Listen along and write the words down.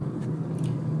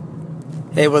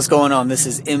Hey, what's going on? This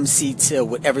is MC Till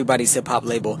with Everybody's Hip Hop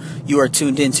Label. You are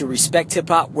tuned in to Respect Hip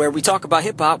Hop, where we talk about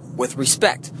hip hop with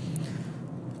respect.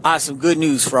 I have some good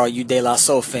news for all you De La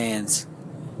Soul fans.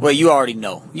 Well, you already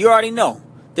know.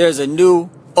 There's a new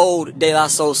old De La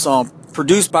Soul song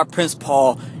produced by Prince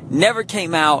Paul. Never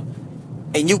came out,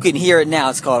 and you can hear it now.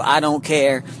 It's called I Don't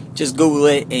Care. Just Google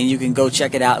it, and you can go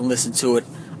check it out and listen to it.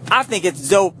 I think it's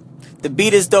dope. The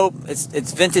beat is dope.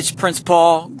 It's vintage Prince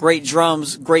Paul. Great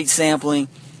drums, great sampling.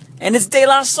 And it's De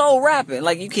La Soul rapping.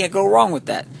 Like, you can't go wrong with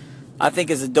that. I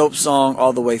think it's a dope song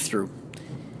all the way through.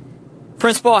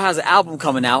 Prince Paul has an album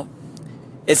coming out.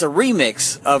 It's a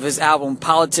remix of his album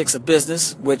Politics of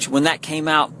Business, which when that came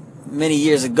out many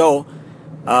years ago,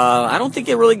 I don't think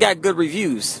it really got good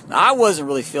reviews. I wasn't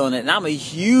really feeling it, and I'm a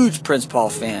huge Prince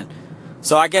Paul fan.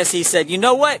 So I guess he said, you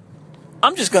know what?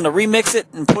 I'm just going to remix it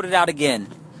and put it out again.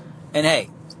 And hey,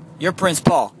 you're Prince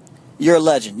Paul. You're a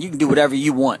legend. You can do whatever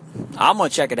you want. I'm going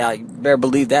to check it out. You better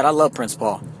believe that. I love Prince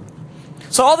Paul.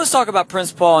 So all this talk about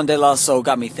Prince Paul and De La Soul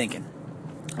got me thinking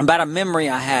about a memory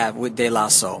I have with De La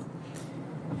Soul.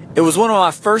 It was one of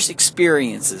my first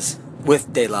experiences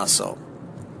with De La Soul.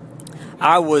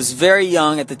 I was very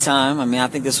young at the time. I mean, I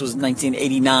think this was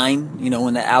 1989,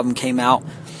 when the album came out.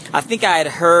 I think I had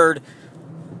heard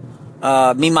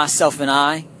Me, Myself, and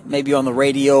I, maybe on the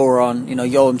radio or on,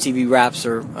 Yo MTV Raps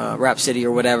or Rap City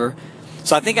or whatever.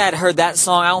 So I think I had heard that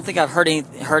song. I don't think I've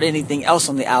heard anything else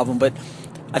on the album, but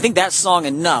I think that song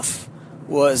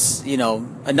was,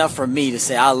 enough for me to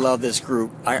say, I love this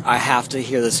group. I have to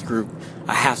hear this group.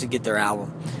 I have to get their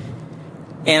album.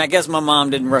 And I guess my mom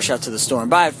didn't rush out to the store and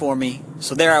buy it for me.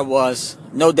 So there I was,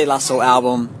 no De La Soul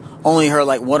album, only heard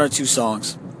like one or two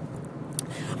songs.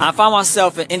 I found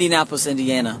myself in Indianapolis,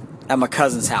 Indiana, at my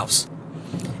cousin's house.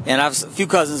 And I have a few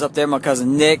cousins up there, my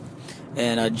cousin Nick,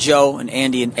 and Joe, and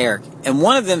Andy, and Eric. And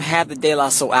one of them had the De La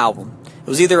Soul album. It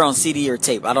was either on CD or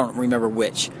tape. I don't remember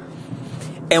which.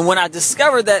 And when I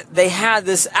discovered that they had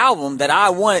this album that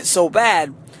I wanted so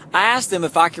bad, I asked them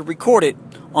if I could record it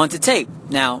onto tape.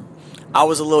 Now, I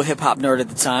was a little hip-hop nerd at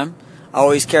the time. I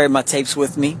always carried my tapes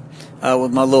with me,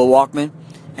 with my little Walkman.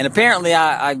 And apparently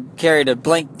I carried a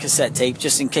blank cassette tape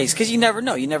just in case, because you never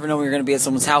know. You never know when you're going to be at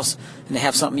someone's house and they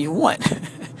have something you want.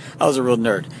 I was a real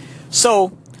nerd.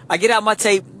 So I get out my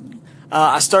tape.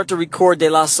 I start to record De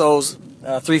La Soul's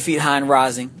 3 Feet High and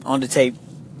Rising on the tape.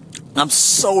 I'm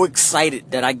so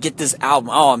excited that I get this album.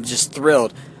 Oh, I'm just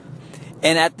thrilled.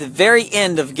 And at the very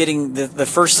end of getting the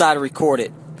first side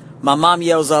recorded, my mom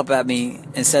yells up at me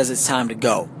and says it's time to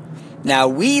go. Now,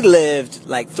 we lived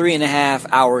like 3.5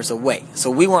 hours away, so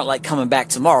we weren't like coming back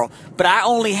tomorrow. But I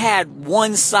only had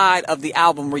one side of the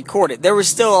album recorded. There was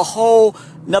still a whole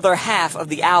another half of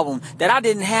the album that I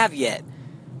didn't have yet.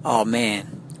 Oh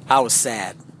man, I was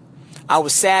sad.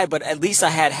 But at least I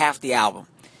had half the album.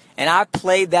 And I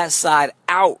played that side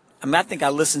out. I mean, I think I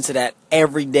listened to that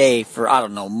every day for, I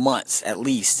don't know, months at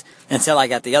least, until I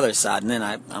got the other side. And then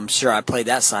I'm sure I played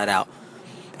that side out.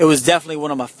 It was definitely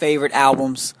one of my favorite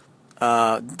albums.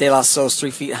 De La Soul's 3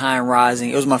 Feet High and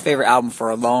Rising. It was my favorite album for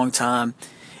a long time.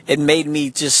 It made me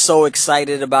just so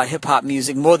excited about hip-hop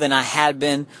music, more than I had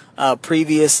been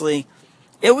previously.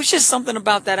 It was just something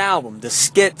about that album. The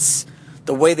skits,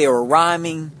 the way they were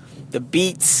rhyming, the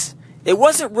beats. It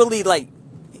wasn't really like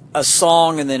a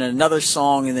song and then another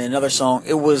song and then another song.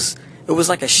 It was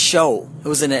like a show. It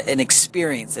was an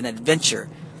experience, an adventure.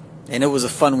 And it was a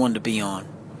fun one to be on.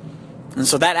 And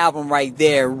so that album right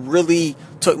there really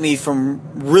took me from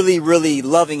really, really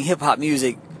loving hip-hop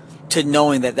music to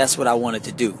knowing that that's what I wanted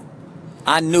to do.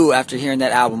 I knew after hearing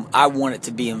that album, I wanted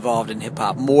to be involved in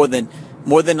hip-hop more than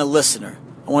a listener.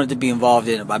 I wanted to be involved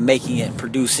in it by making it and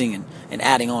producing and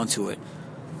adding on to it.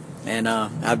 And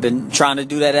I've been trying to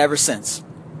do that ever since.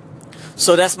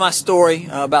 So that's my story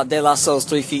about De La Soul's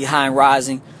 3 Feet High and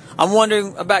Rising. I'm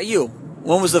wondering about you.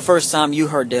 When was the first time you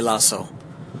heard De La Soul?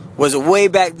 Was it way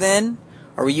back then,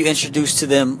 or were you introduced to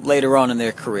them later on in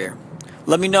their career?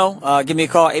 Let me know. Give me a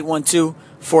call,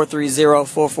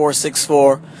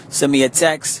 812-430-4464. Send me a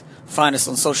text. Find us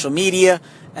on social media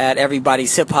at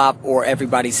Everybody's Hip Hop or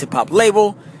Everybody's Hip Hop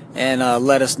Label, and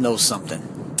let us know something.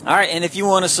 All right, and if you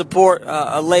want to support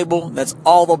a label that's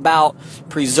all about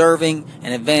preserving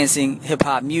and advancing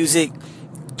hip-hop music,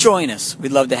 join us.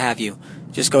 We'd love to have you.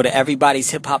 Just go to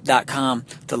everybody'shiphop.com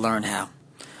to learn how.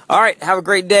 All right, have a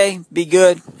great day. Be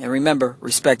good. And remember,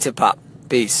 respect hip-hop.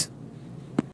 Peace.